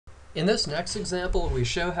In this next example, we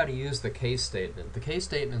show how to use the case statement. The case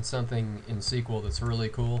statement is something in SQL that's really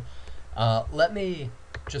cool. Let me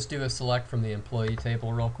just do a select from the employee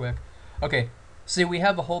table real quick. Okay, see, we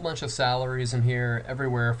have a whole bunch of salaries in here,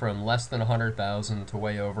 everywhere from less than 100,000 to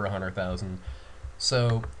way over 100,000.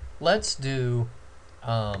 So let's do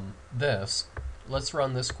this. Let's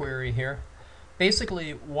run this query here.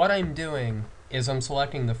 Basically, what I'm doing is I'm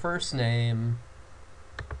selecting the first name,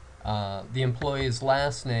 the employee's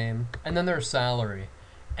last name, and then their salary.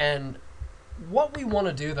 And what we want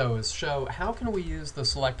to do though is show how can we use the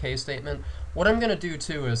select case statement. What I'm going to do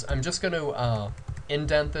too is I'm just going to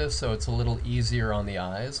indent this so it's a little easier on the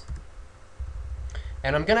eyes.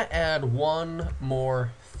 And I'm going to add one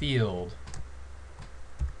more field.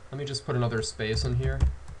 Let me just put another space in here.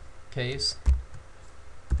 Case.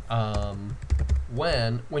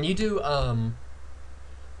 When you do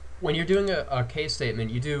when you're doing a case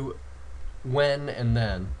statement, you do when and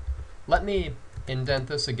then. Let me indent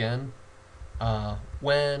this again.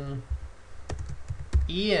 When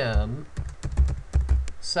EM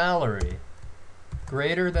salary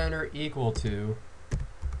greater than or equal to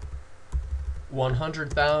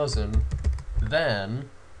 100,000, then,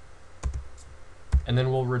 and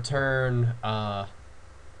then we'll return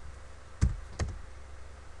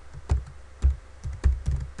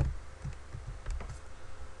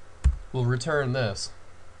we'll return this.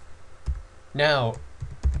 Now,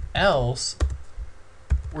 else,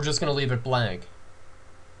 we're just going to leave it blank.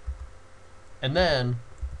 And then,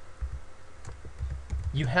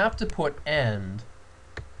 you have to put end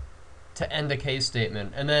to end a case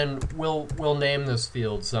statement. And then we'll name this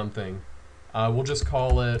field something. We'll just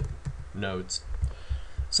call it notes.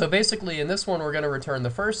 So basically, in this one, we're going to return the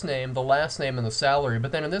first name, the last name, and the salary.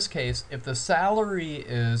 But then in this case, if the salary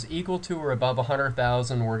is equal to or above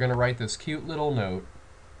 100,000, we're going to write this cute little note.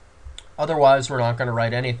 Otherwise, we're not going to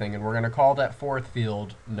write anything, and we're going to call that fourth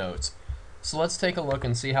field notes. So let's take a look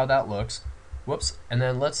and see how that looks. Whoops. And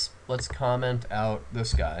then let's comment out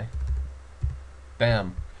this guy.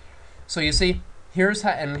 Bam. So you see, here's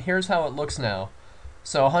how it looks now.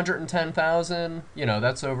 So 110,000, you know,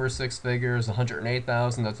 that's over 6 figures.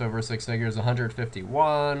 108,000, that's over 6 figures.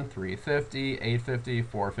 151, 350, 850,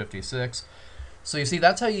 456. So you see,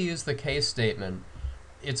 that's how you use the case statement.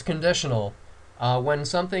 It's conditional. When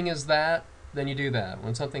something is that, then you do that.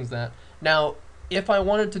 When something's that. Now, if I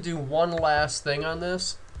wanted to do one last thing on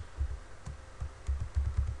this,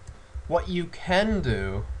 what you can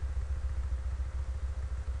do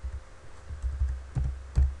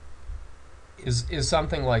is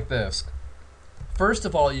something like this. First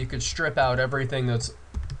of all, you could strip out everything that's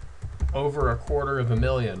over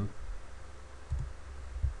 $250,000,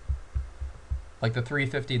 like the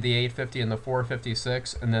 350, the 850, and the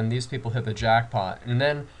 456, and then these people hit the jackpot. And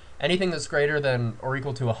then anything that's greater than or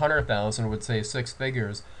equal to 100,000 would say 6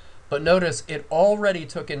 figures. But notice it already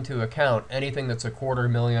took into account anything that's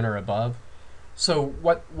 $250,000 or above. So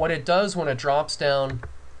what it does when it drops down,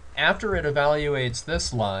 after it evaluates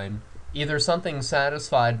this line, either something's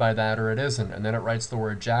satisfied by that or it isn't, and then it writes the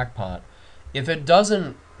word jackpot. If it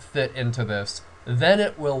doesn't fit into this, then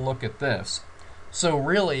it will look at this. So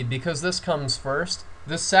really, because this comes first,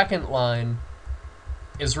 this second line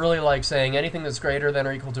is really like saying anything that's greater than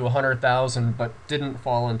or equal to 100,000 but didn't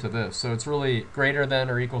fall into this. So it's really greater than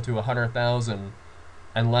or equal to 100,000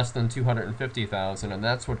 and less than 250,000, and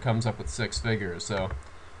that's what comes up with 6 figures. So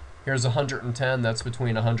here's 110, that's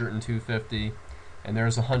between 100 and 250. And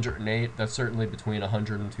there's 108, that's certainly between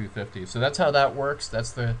 100 and 250. So that's how that works.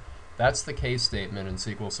 That's the case statement in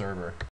SQL Server.